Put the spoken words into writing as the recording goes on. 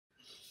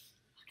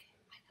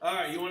All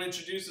right, you want to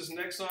introduce this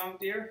next song,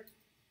 dear?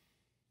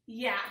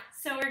 Yeah,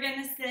 so we're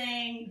going to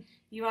sing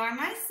You Are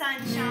My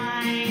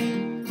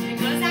Sunshine. It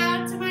goes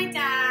out to my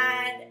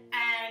dad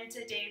and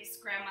to Dave's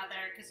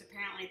grandmother, because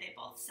apparently they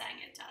both sang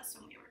it to us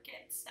when we were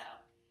kids, so.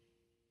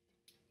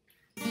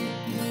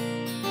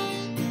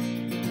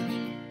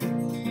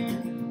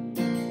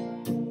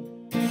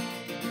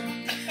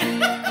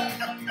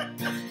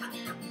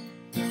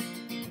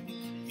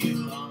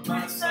 You are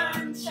my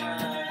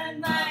sunshine,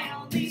 my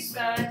only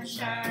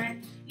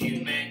sunshine.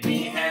 You make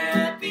me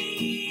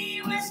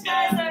happy when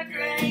skies are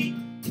gray.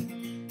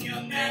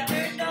 You'll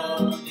never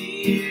know,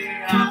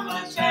 dear, how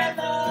much I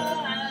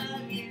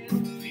love you.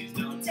 Please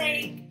don't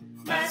take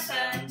my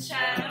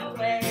sunshine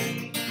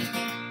away.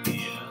 The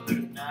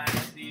other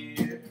night,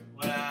 dear,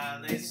 when I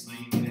lay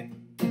sleeping,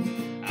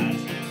 I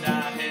dreamt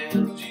I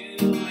held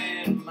you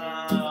in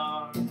my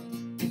arms.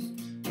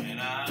 When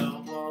I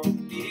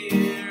awoke,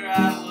 dear,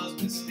 I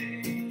was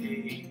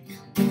mistaken,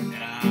 and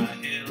I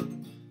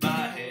held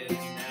my head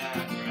and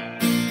I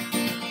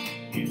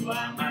cried. You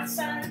are my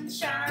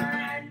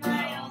sunshine,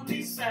 my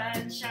only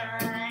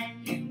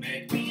sunshine. You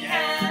make me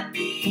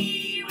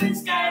happy when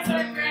skies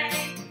are gray.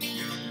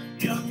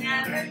 You'll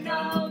never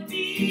know,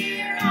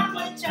 dear, how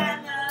much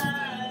I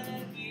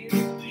love you.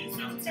 Please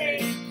don't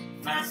take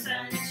my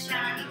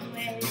sunshine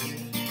away.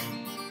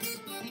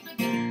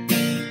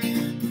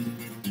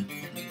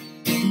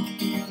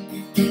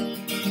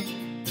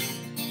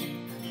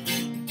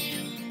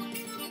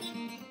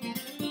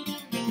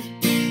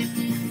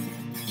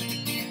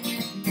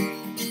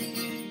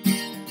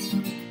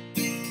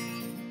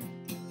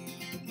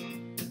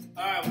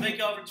 All right, well, thank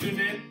y'all for tuning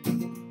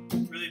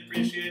in. Really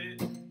appreciate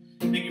it.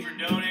 Thank you for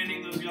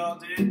donating. Those of y'all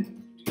did. If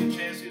you get a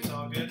chance to, it's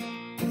all good.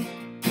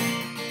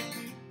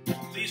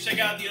 Please check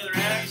out the other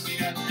acts. You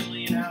got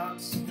Emily and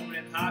Alex coming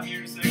in hot here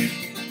in a second.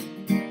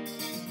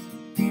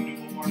 Do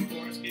one more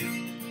chorus, kid.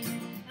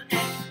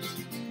 Okay.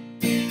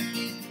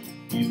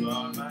 You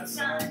are my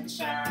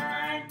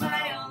sunshine,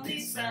 my only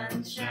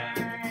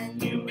sunshine.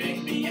 You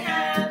make me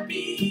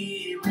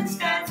happy when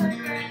skies are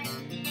gray.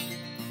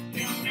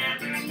 You'll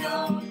never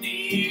know,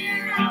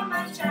 dear, how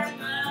much I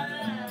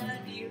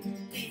love you.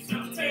 Please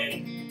don't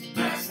take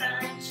my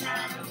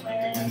sunshine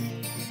away.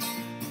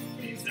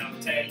 Please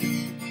don't take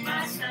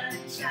my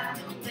sunshine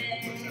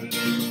away.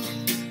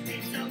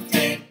 Please don't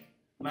take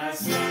my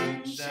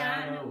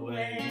sunshine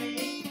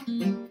away.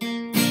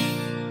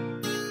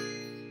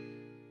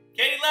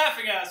 Katie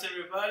laughing at us,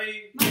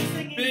 everybody. My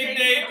singing Big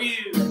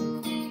debut. debut.